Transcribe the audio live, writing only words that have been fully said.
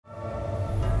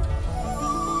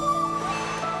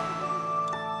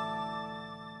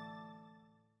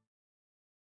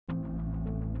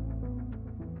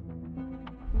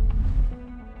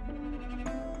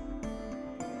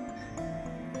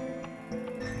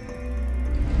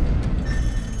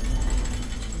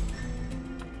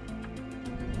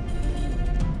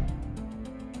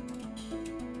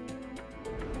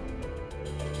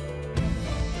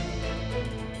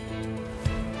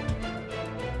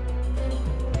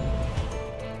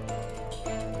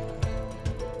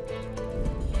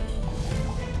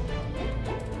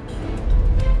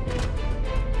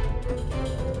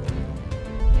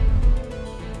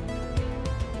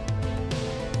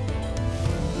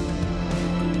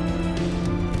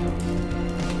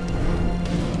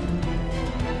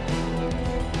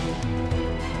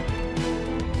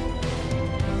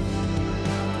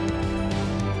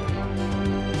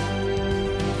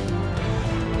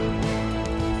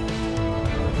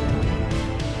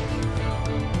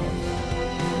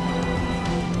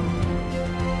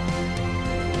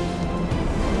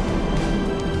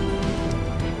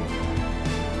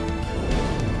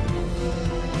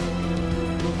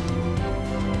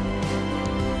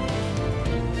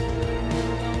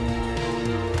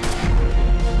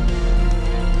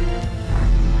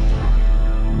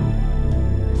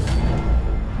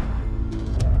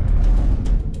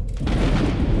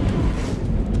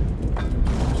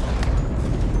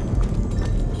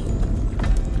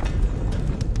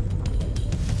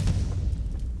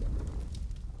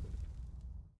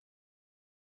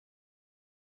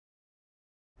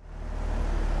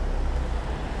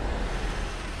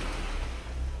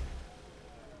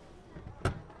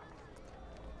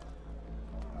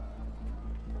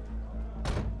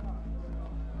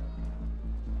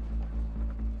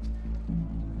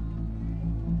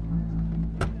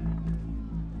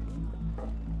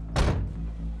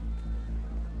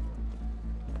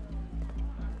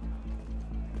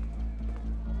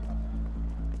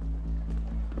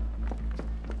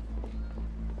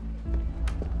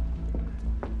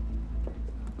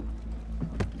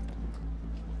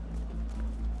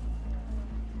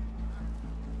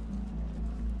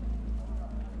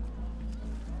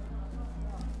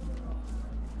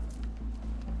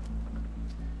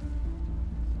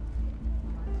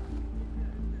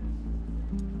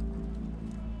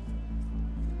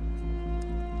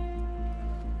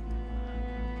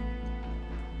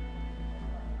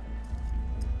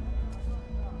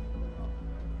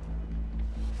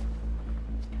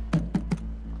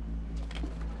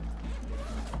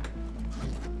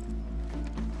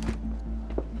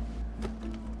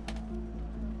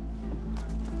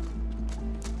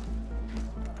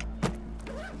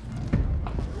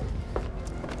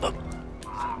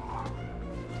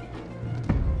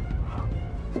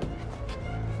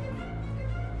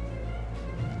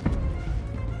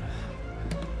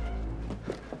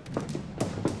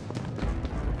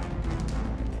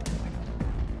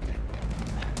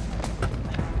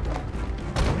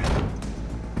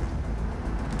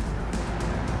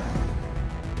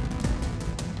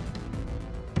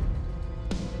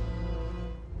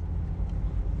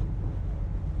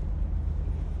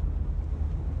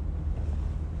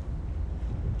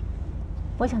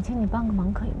我想请你帮个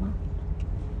忙，可以吗？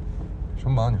什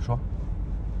么忙？你说。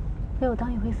陪我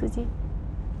当一回司机。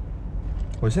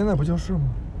我现在不就是吗？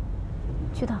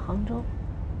去趟杭州，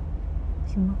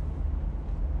行吗？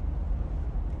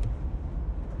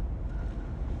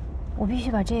我必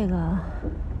须把这个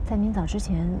在明早之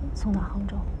前送到杭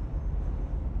州。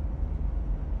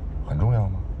很重要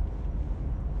吗？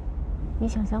你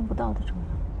想象不到的重要。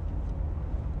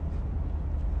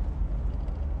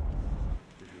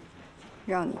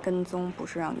让你跟踪，不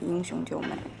是让你英雄救美。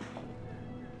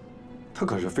它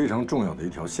可是非常重要的一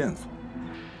条线索。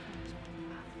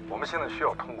我们现在需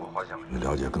要通过画像去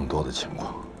了解更多的情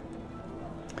况，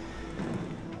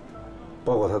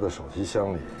包括他的手提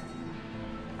箱里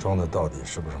装的到底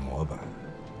是不是模板，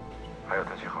还有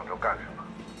他去杭州干什么。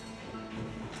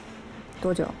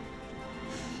多久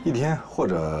？1天或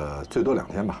者最多2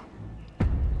天吧。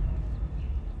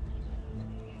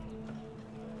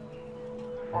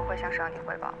我会向上级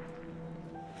汇报。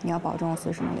你要保证我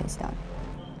随时能联系到你。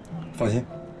放心。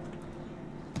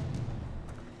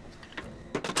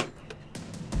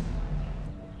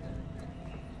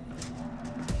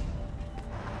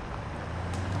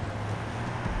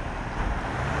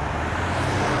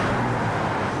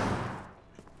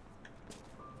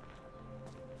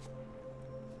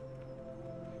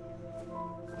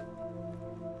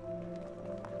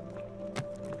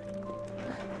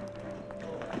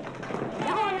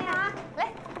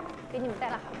给你们带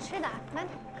了好吃的，来，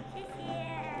谢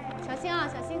谢，小心啊，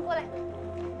小心过来，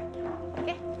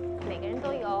给，每个人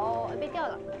都有，别掉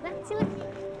了，来，进来。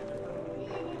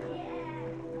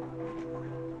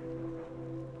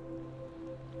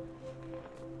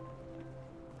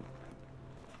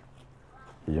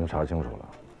已经查清楚了，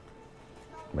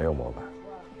没有模板。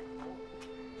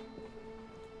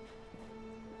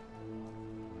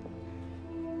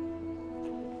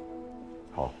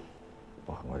好，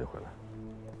我很快就回来。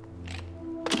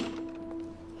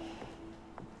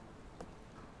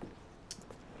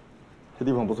这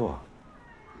地方不错。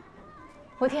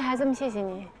我替孩子们谢谢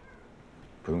你。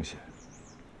不用谢。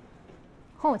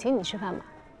换我请你吃饭吧。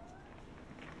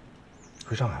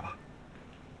回上海吧。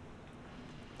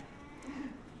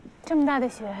这么大的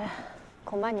雪，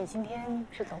恐怕你今天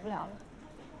是走不了了。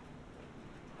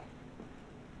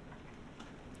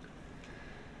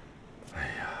哎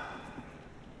呀，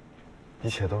一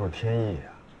切都是天意呀。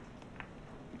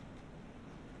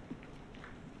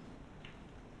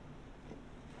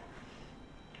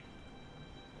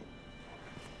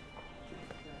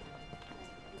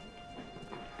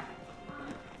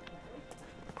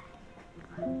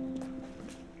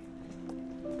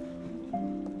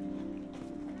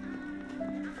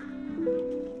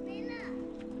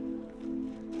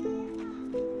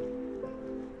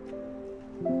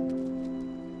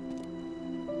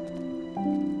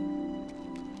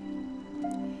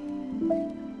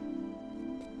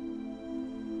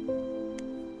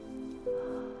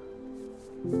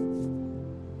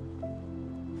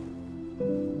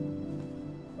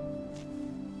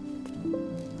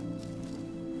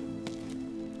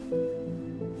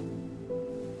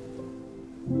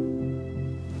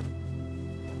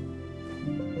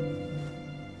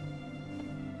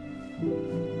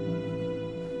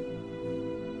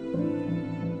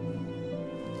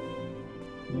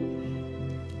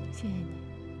谢谢你。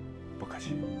不客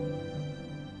气。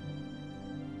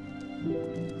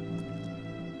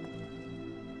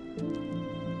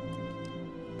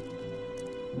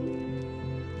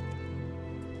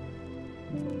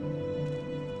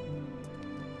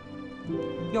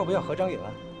要不要合张影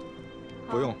啊？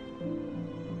不用。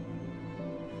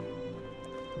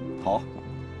好。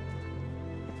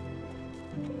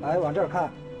来，往这儿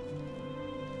看。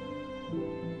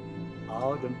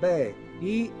好，准备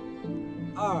，1、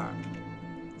2、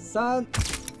3。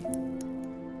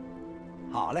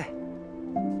好嘞。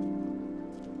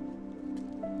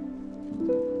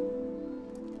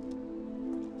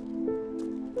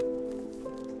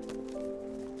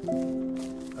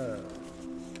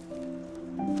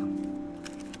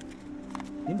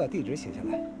您把地址写下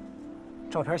来，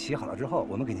照片洗好了之后，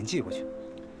我们给您寄过去。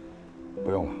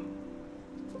不用了。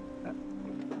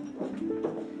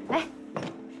来，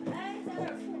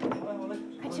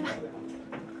快吃吧。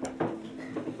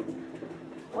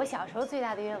我小时候最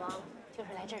大的愿望就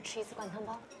是来这儿吃一次灌汤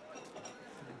包。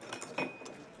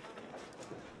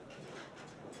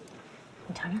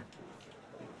你尝尝。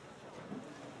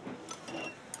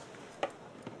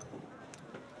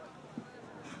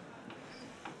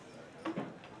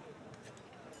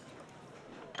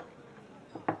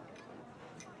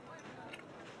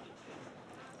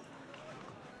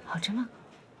好吃吗？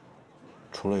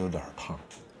除了有点烫，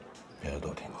别的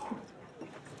都挺好。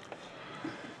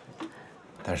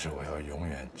但是我要永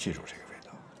远记住这个味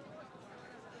道。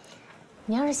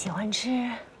你要是喜欢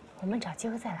吃，我们找机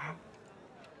会再来。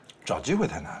找机会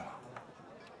太难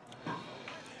了。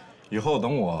以后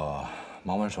等我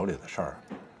忙完手里的事儿，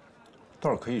倒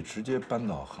是可以直接搬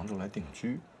到杭州来定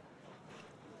居。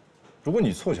如果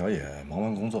你凑巧也忙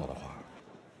完工作的话，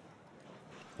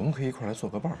我们可以一块来做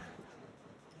个伴儿。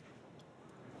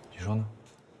你说呢？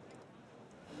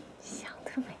想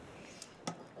得美。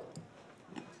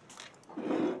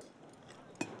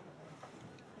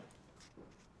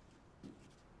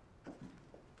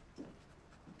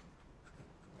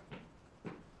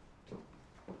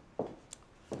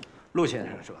陆先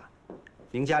生是吧？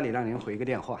您家里让您回个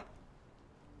电话。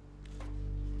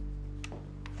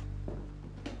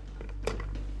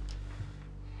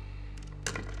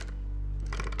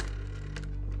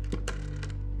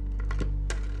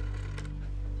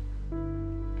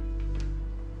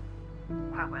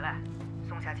快回来，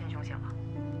松下亲凶醒了。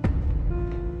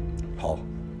好，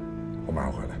我马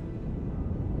上回来。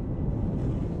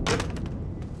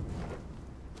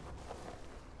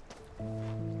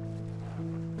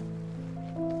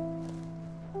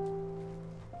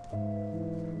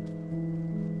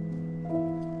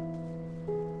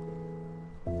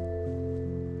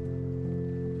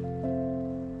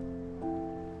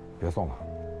别送了，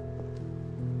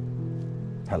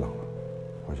太冷了，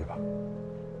回去吧。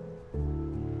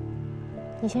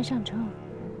你先上车，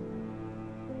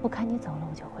我看你走了，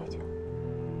我就回去。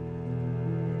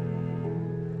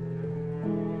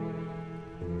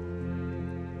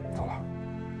走了。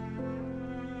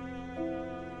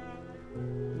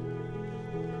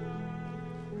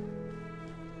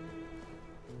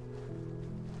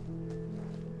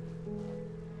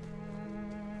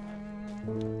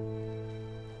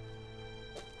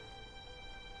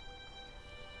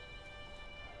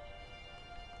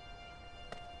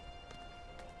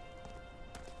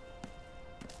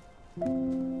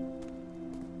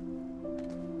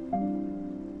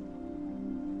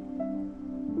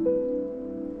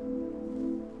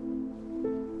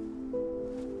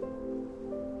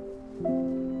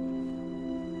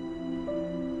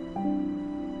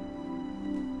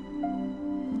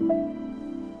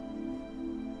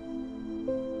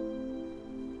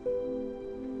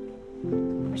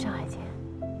我们上海见。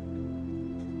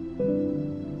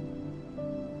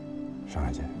上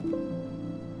海见。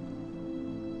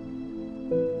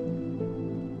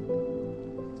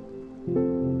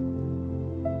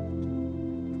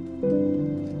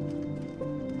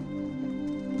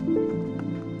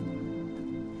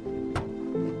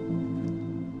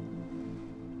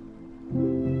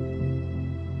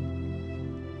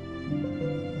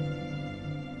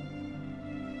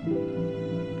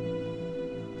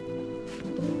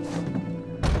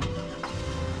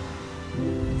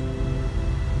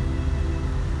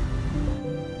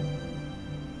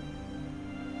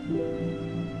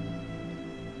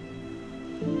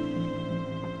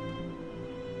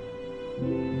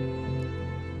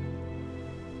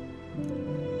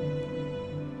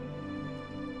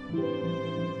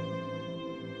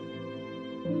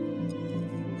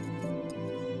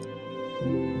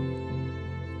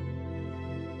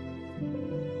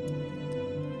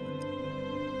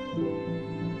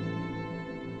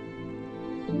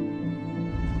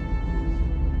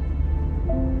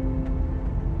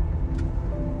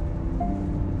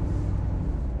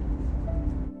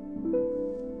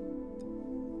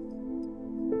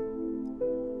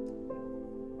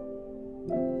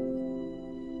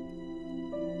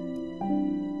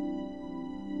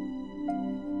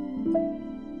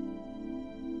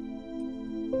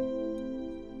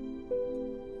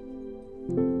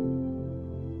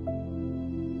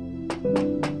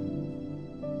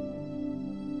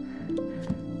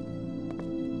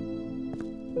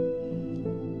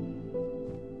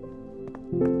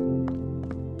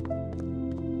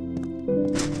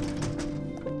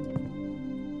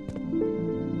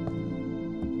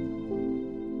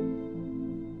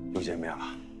又见面了。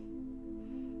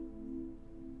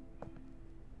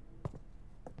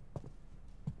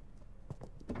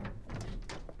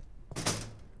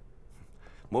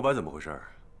模板怎么回事？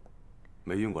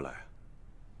没运过来。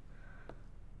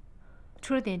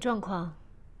出了点状况，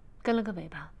跟了个尾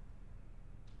巴。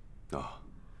啊，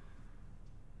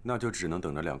那就只能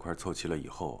等着2块凑齐了以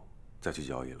后再去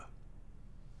交易了。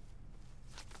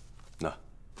那，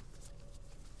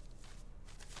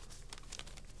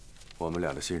我们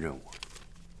俩的新任务。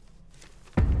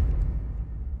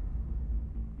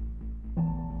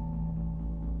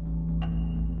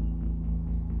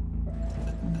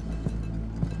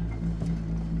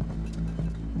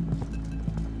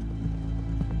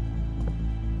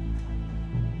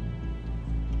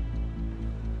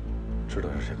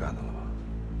是谁干的了吧？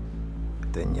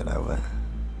得你来问。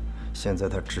现在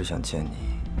他只想见你，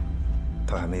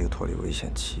他还没有脱离危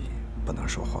险期，不能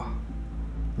说话。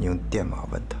你用电码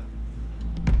问他。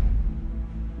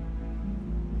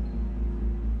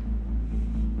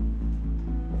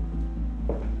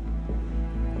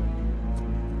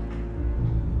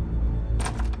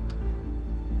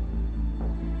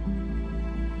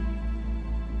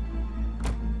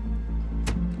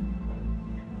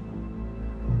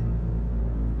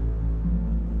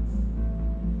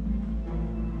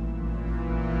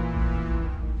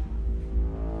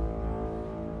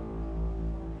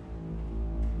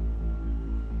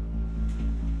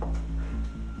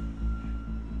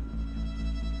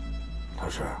老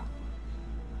师，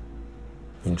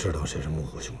您知道谁是幕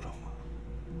后凶手吗？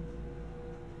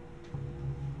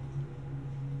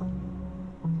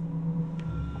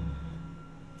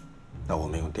那我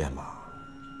们用电码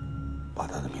把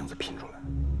他的名字拼出来。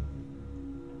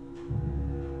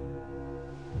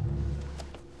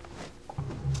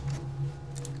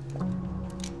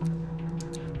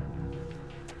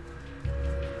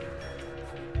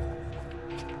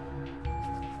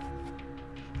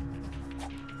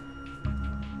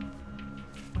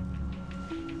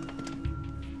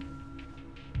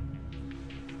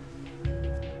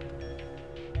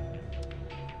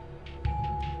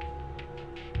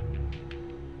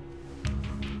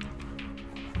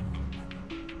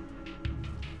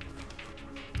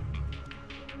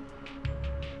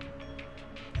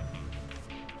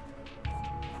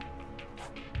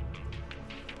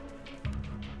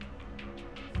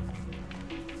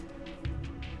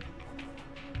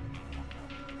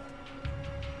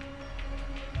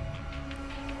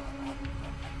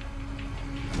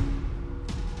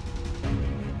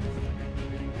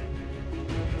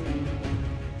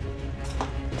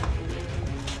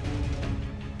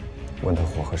问他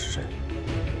火鹤是谁？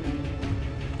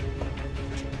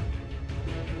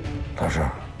老师，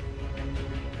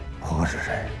火鹤是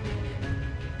谁？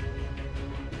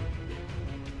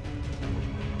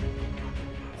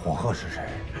火鹤是谁？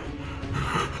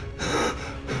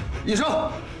医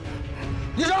生，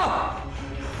医生！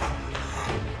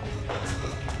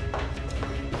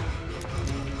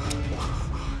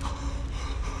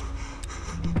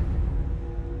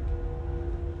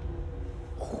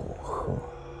火鹤。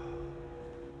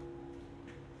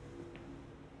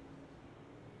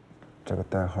这个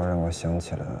代号让我想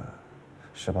起了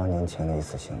18年前的一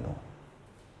次行动。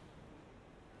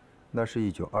那是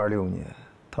1926年，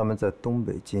他们在东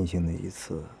北进行的一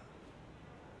次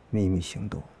秘密行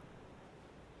动，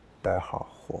代号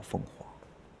“火凤凰”。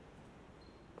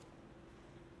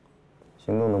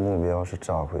行动的目标是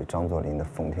炸毁张作霖的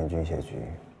奉天军械局，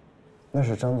那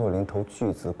是张作霖投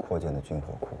巨资扩建的军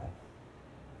火库，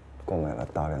购买了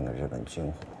大量的日本军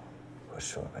火和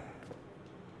设备。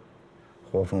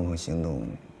火凤凰行动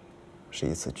是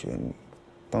一次绝密，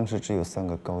当时只有3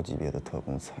个高级别的特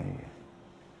工参与。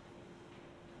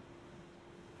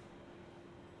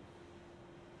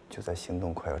就在行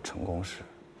动快要成功时，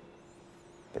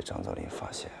被张作霖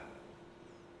发现。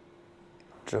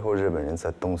之后，日本人在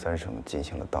东三省进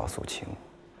行了大肃清，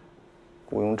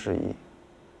毋庸置疑，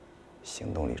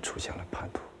行动里出现了叛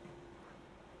徒。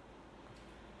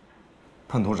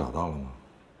叛徒找到了吗？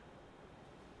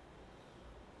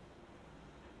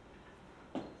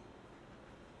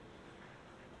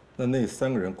那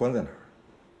3个人关在哪儿？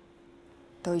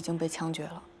都已经被枪决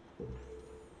了。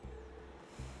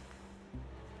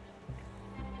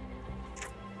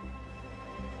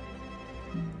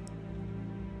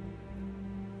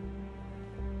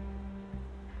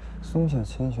松下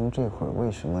千雄这会儿为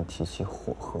什么提起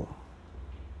火鹤？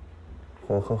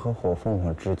火鹤和火凤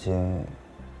凰之间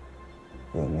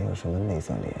有没有什么内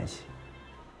脏联系？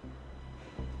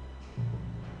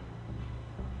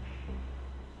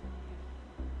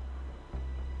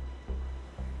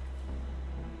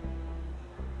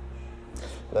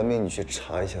蓝明，你去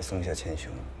查一下松下千雄。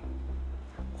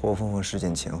火凤凰事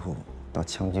件前后到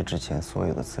枪击之前所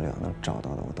有的资料能找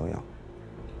到的我都要。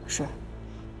是。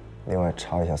另外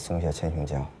查一下松下千雄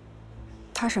家。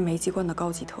他是梅机关的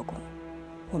高级特工，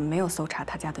我们没有搜查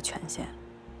他家的权限。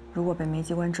如果被梅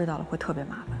机关知道了，会特别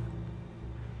麻烦。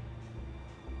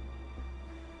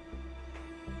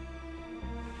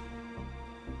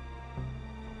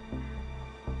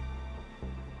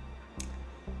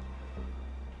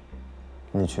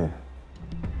你去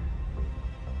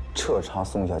彻查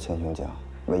松下千雄家，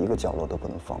每一个角落都不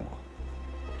能放过，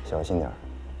小心点儿，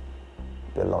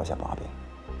别落下把柄。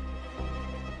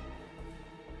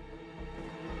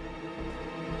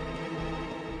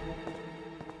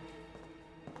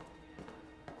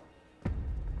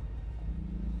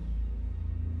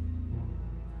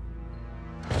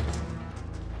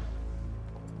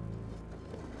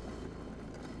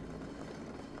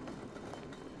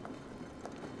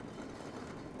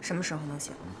什么时候能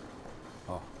行？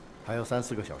哦，还有3、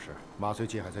4个小时，麻醉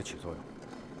剂还在起作用。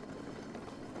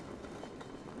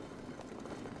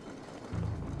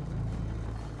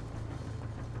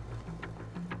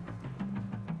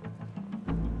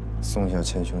松下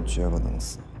千雄绝不能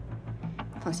死。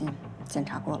放心，检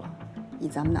查过了，以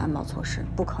咱们的安保措施，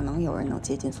不可能有人能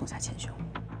接近松下千雄。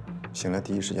醒来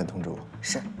第一时间通知我。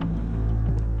是。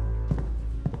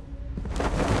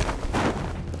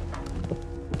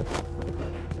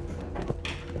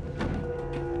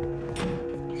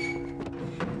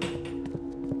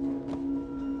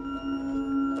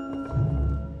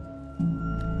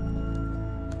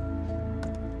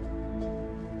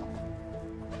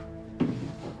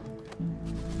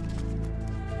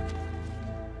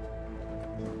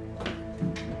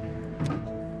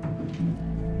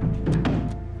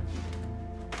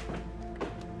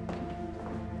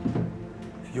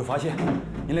有发现，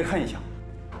您来看一下。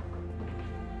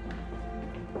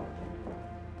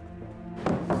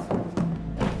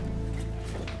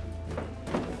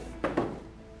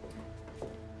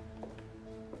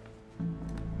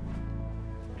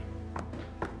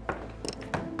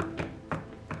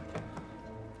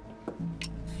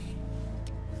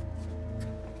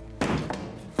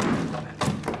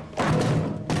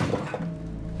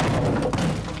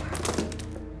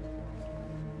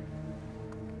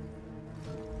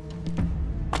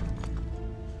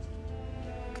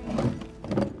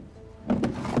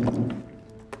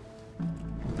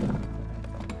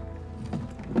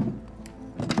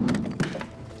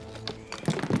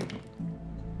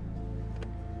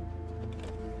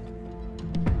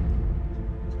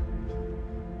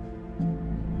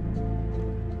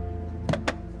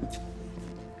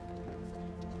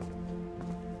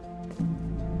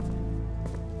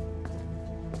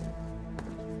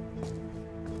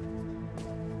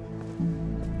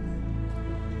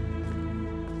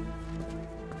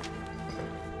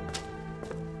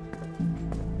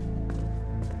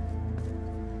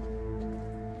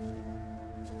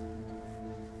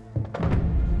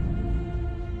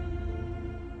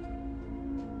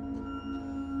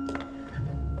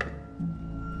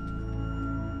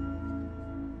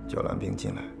叫蓝兵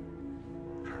进来。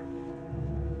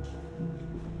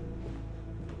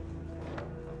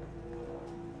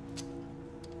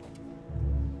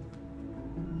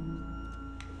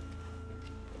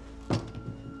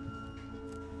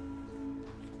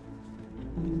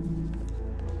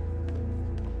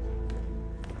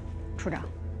处长，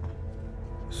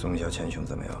松下千雄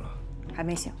怎么样了？还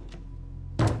没醒。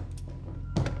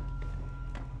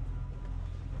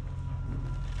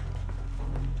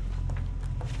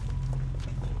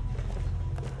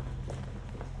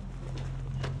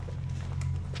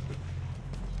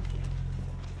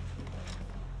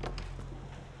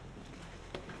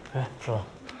哎，师傅，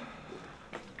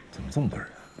怎么这么多人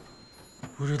啊？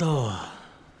不知道啊，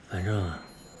反正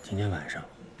今天晚上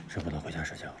是不能回家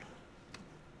睡觉了。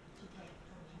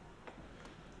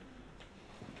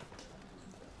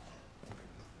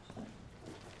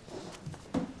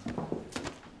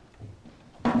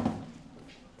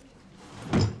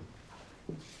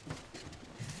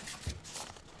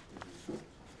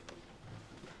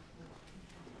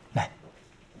来，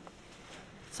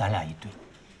咱俩一对。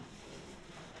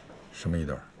什么一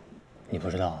对？你不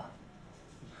知道啊？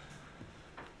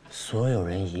所有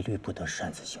人一律不得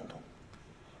擅自行动，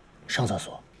上厕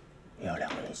所也要2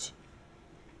个人一起。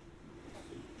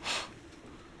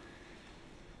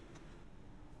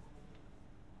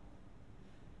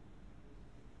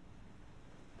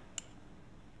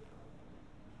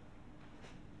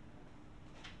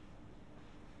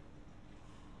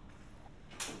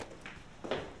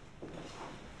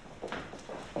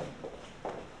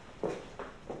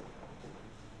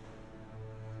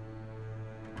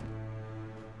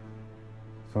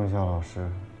松下老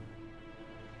师，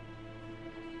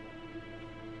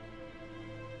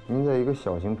您在一个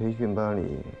小型培训班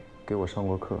里给我上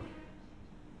过课。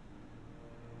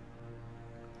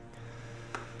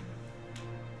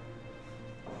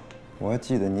我还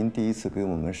记得您第一次给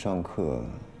我们上课，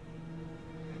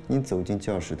您走进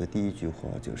教室的第一句话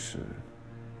就是：“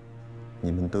你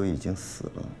们都已经死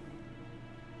了。”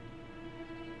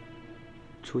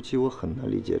初期我很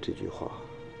难理解这句话。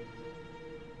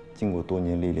经过多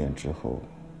年历练之后，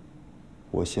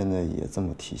我现在也这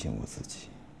么提醒我自己：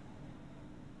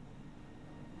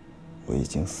我已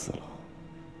经死了。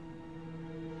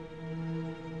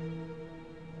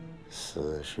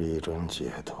死是一种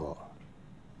解脱。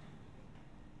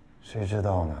谁知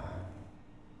道呢？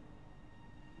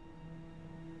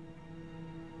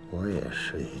我也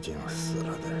是已经死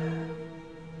了的人。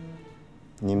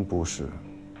您不是。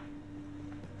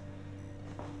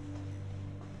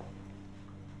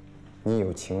您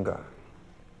有情感，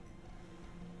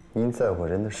您在乎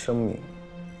人的生命，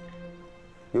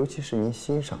尤其是您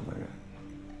欣赏的人。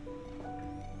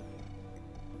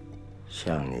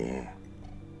像你，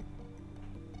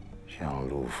像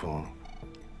陆风，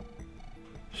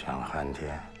像寒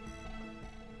天。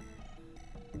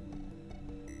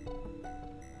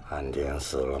寒天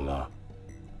死了吗？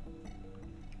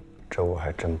这我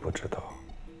还真不知道。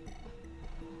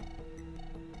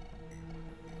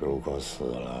如果死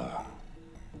了，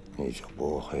你就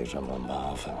不会这么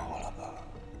麻烦我了吧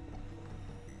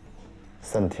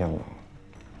？3天了，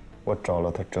我找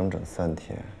了他整整3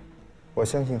天，我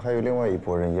相信还有另外一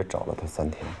拨人也找了他3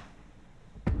天。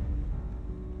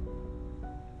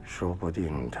说不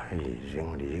定他已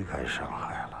经离开上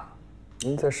海了。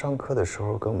您在上课的时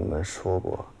候跟我们说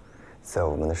过，在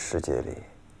我们的世界里，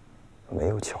没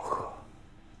有巧合，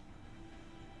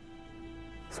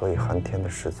所以寒天的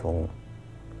失踪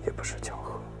也不是巧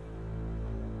合。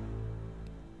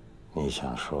你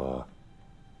想说，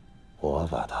我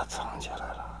把他藏起来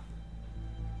了？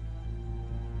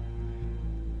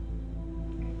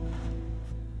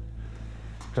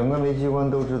整个煤机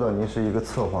关都知道您是一个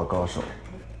策划高手，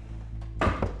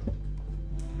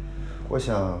我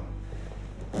想，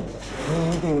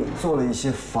您一定做了一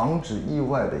些防止意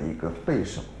外的一个备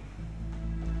手。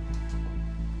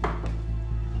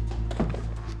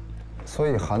所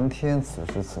以寒天此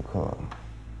时此刻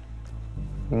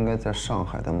应该在上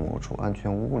海的某处安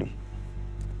全屋里。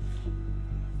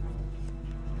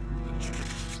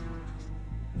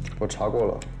我查过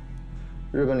了，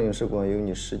日本领事馆有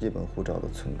你10几本护照的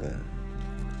存根，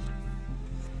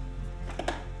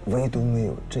唯独没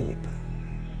有这一本，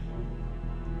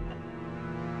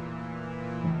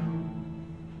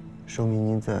说明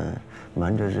您在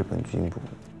瞒着日本军部，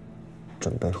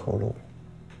准备后路。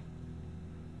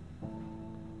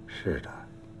是的，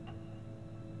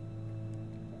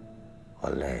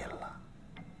我累了，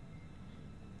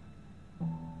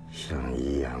想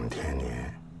颐养天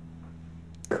年。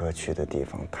可去的地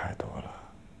方太多了，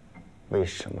为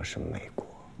什么是美国？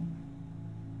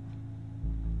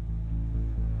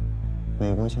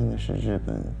美国现在是日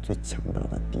本最强大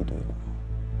的敌对国。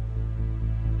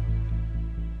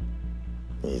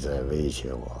你在威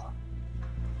胁我？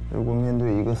如果面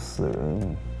对一个死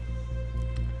人，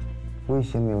威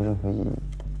胁没有任何意义。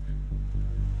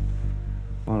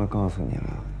忘了告诉你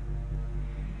了，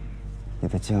你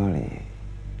的家里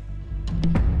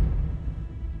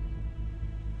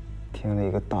添了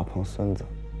一个大胖孙子，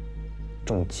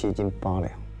重7斤8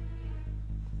两。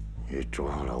你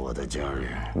抓了我的家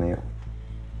人？没有。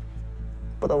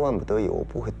不到万不得已，我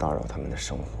不会打扰他们的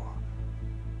生活，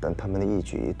但他们的一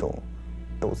举一动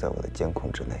都在我的监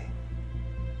控之内。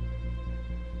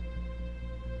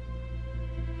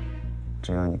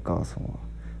只要你告诉我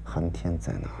寒天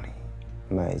在哪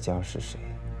里，买家是谁，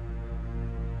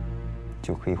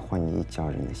就可以换你一家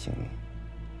人的性命。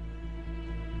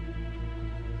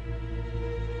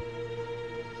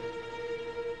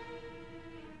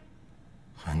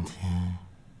寒天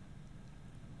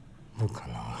不可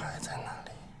能还在那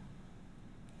里。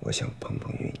我想碰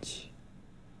碰运气。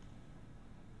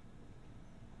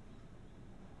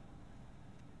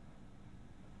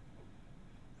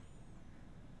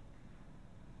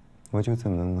我就在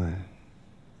门外，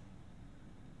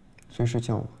随时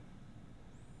叫我。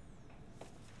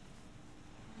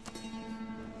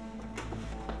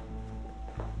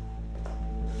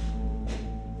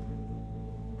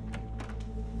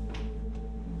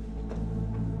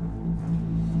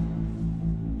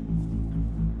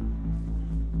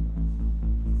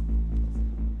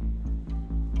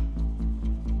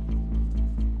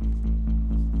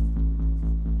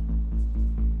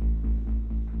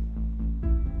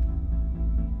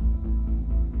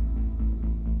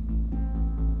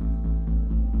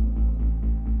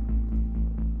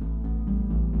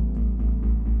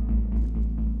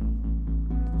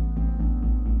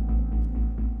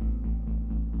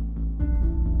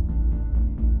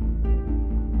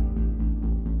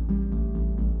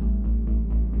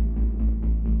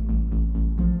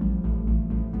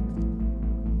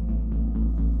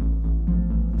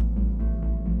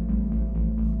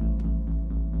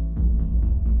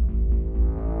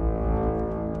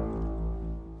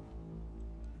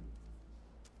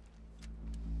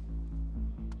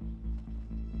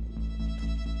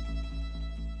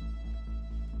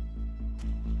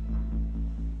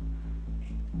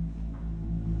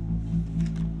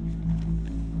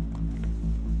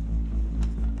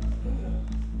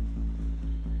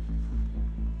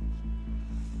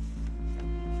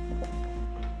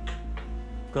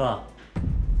哥，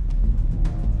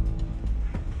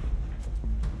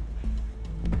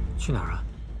去哪儿啊？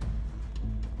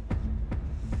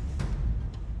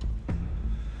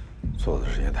做的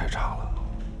事也太差了，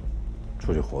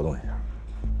出去活动一下。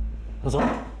那走，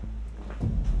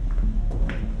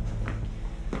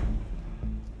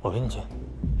我跟你去。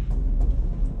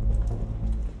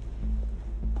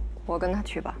我跟他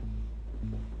去吧。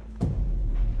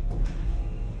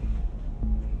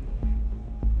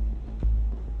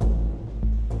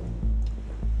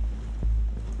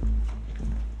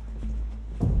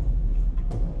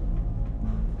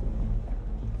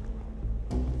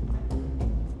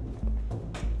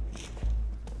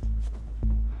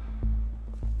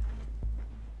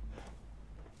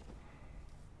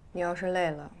你要是累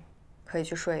了，可以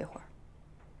去睡一会儿。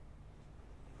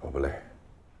我不累。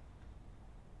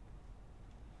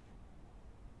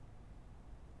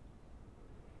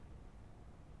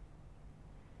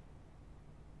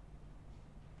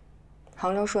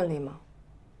杭州顺利吗？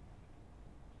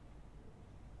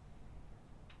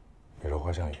你说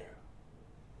花香雨，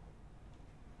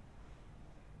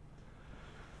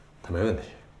他没问题，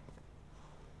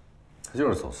他就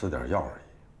是走私点药而已。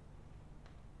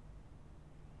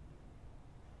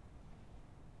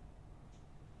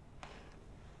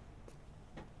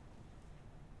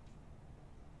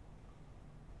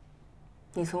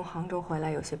你从杭州回来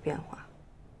有些变化。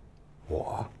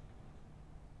我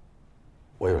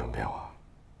有什么变化？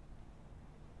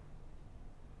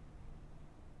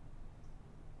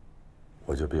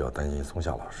我就比较担心松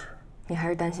下老师。你还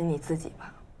是担心你自己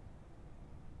吧。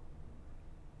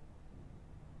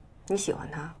你喜欢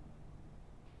他？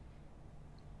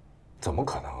怎么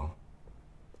可能？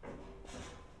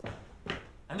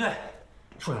安队，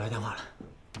处长来电话了。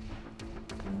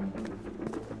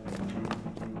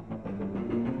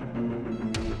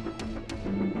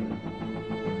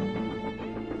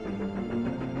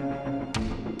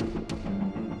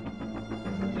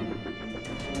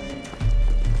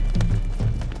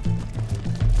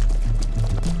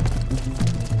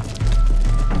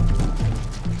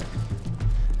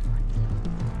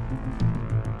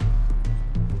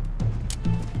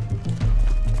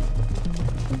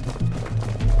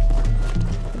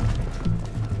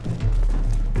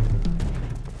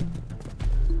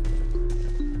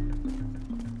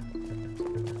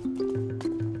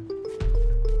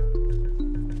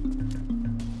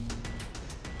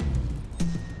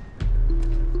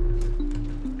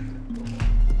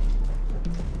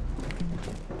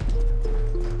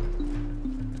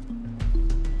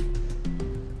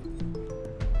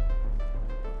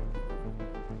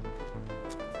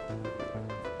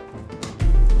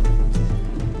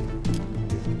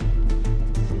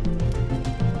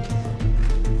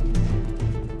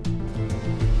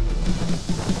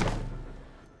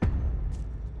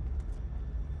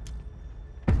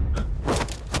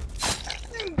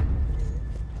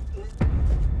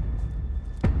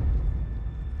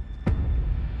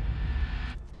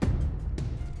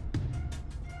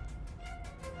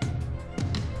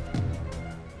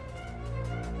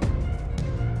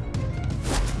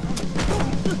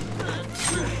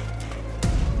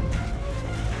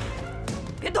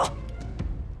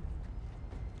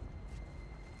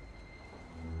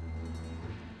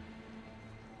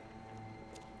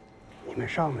你们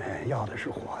上面要的是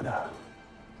活的，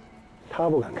他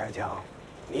不敢开枪，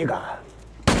你敢？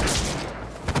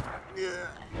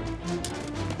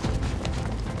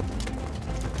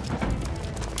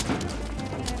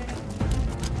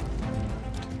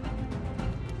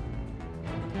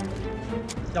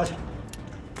邀请。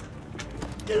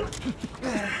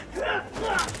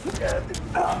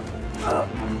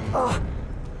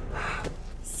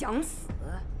想死，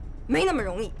没那么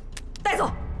容易，带走。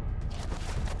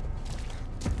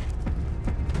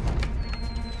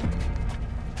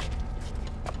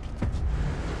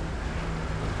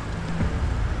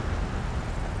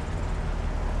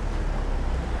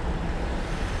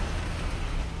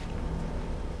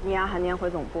你押韩年回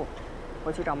总部，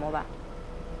我去找模板。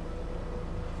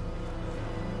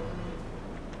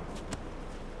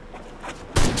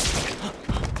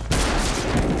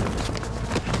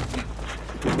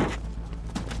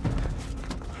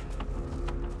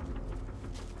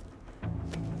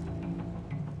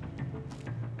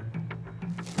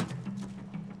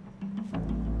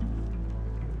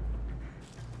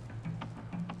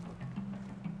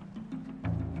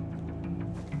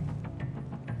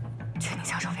确定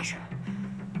枪手位置。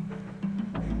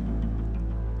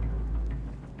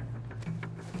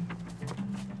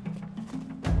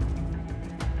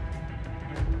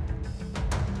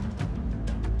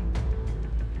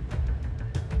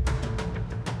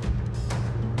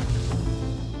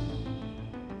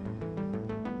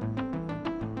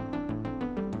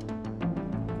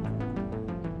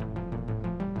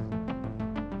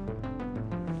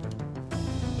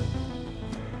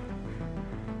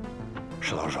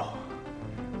石头手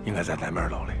应该在南面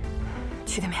楼里。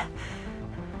去对面。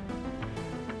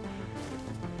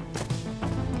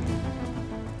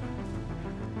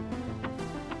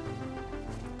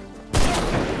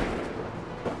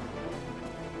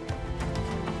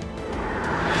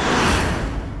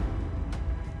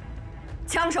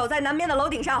枪手在南边的楼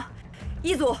顶上，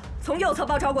一组从右侧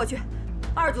包抄过去，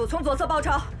二组从左侧包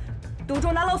抄，堵住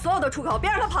南楼所有的出口，别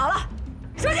让他跑了。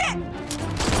射击！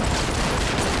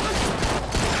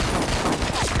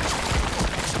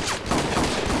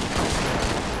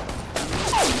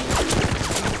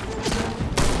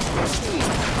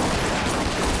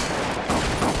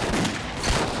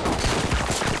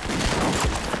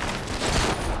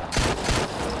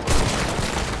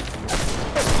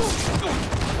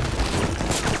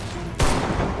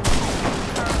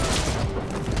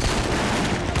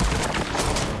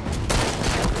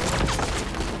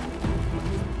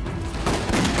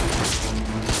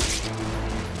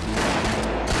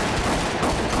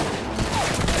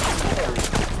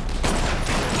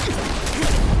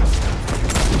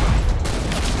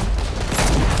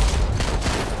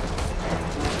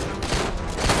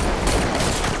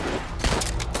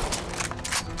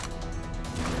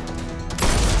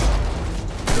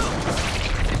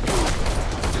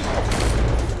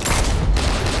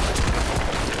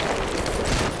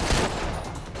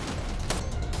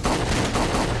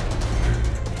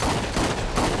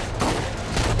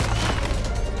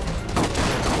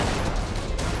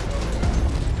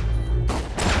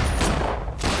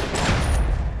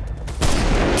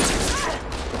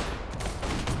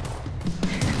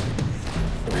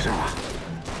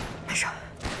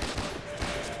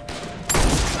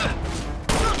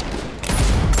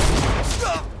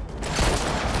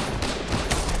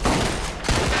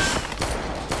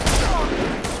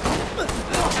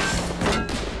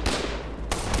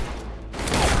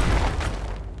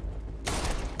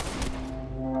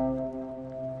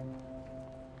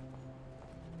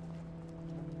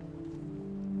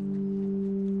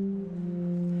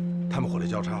他们火力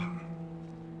交叉，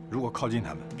如果靠近他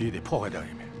们，必须得破坏掉一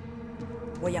面。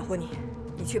我掩护你，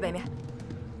你去北面。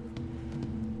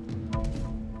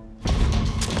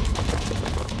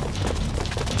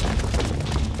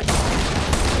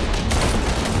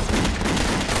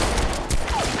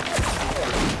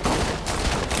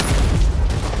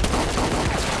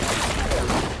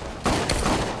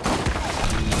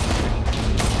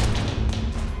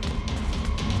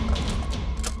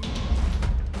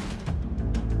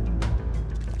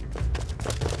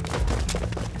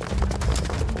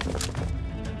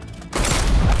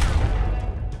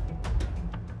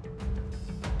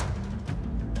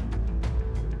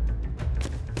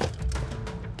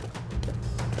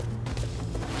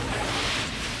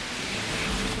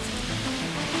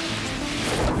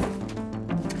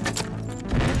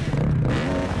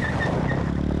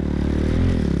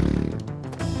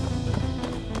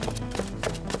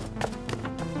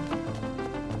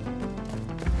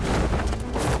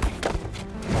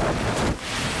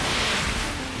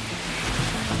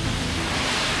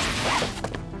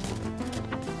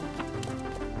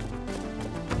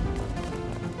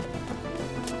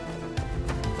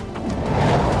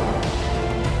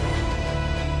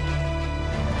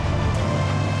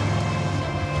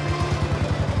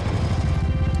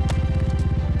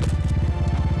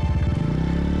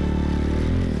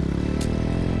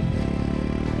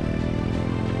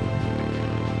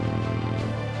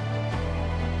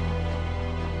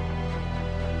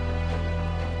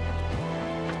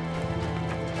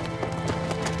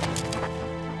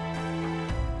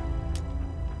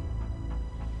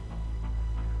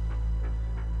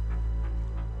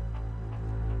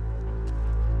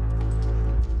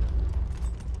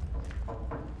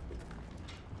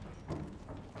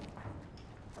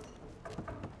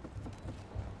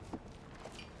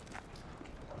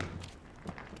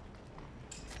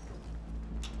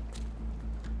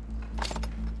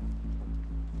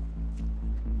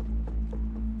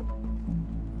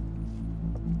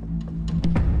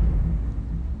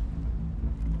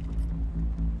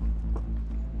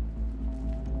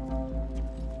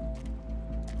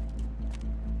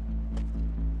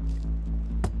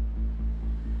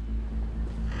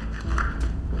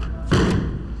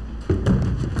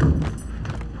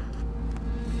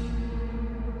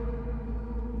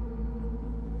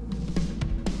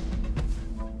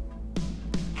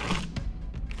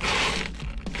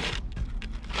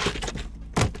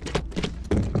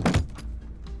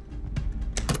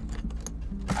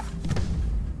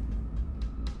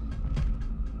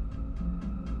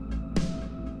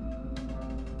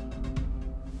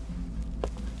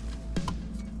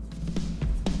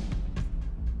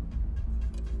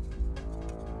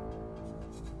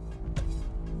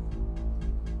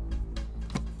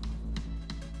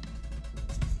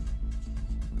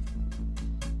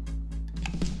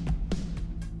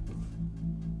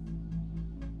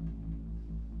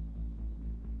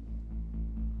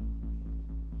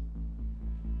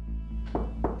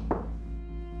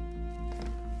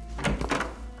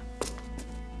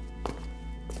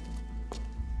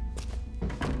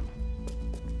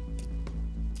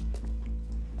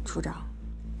处长。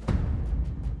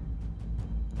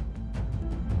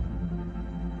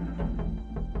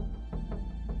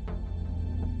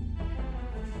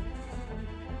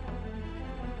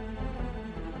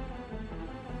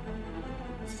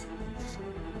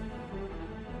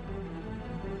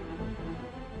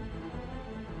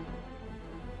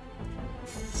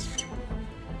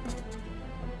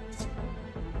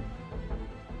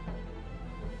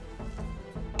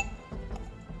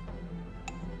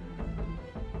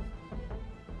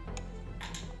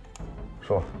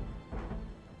说，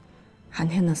寒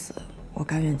天的死，我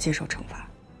甘愿接受惩罚。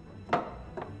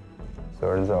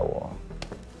责任在我。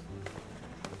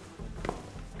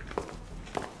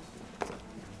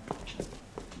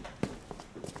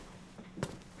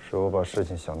是我把事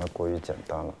情想得过于简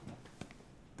单了。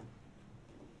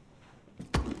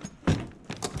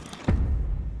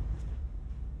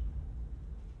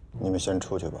你们先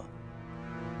出去吧。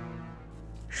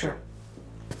是。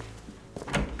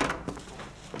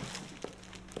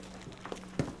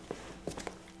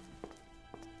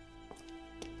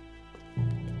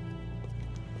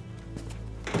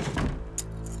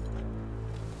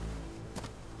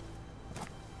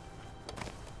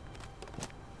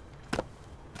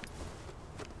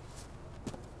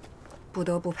不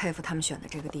得不佩服他们选的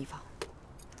这个地方，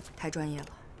太专业了。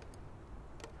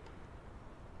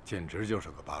简直就是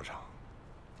个靶场。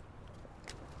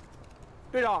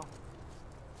队长，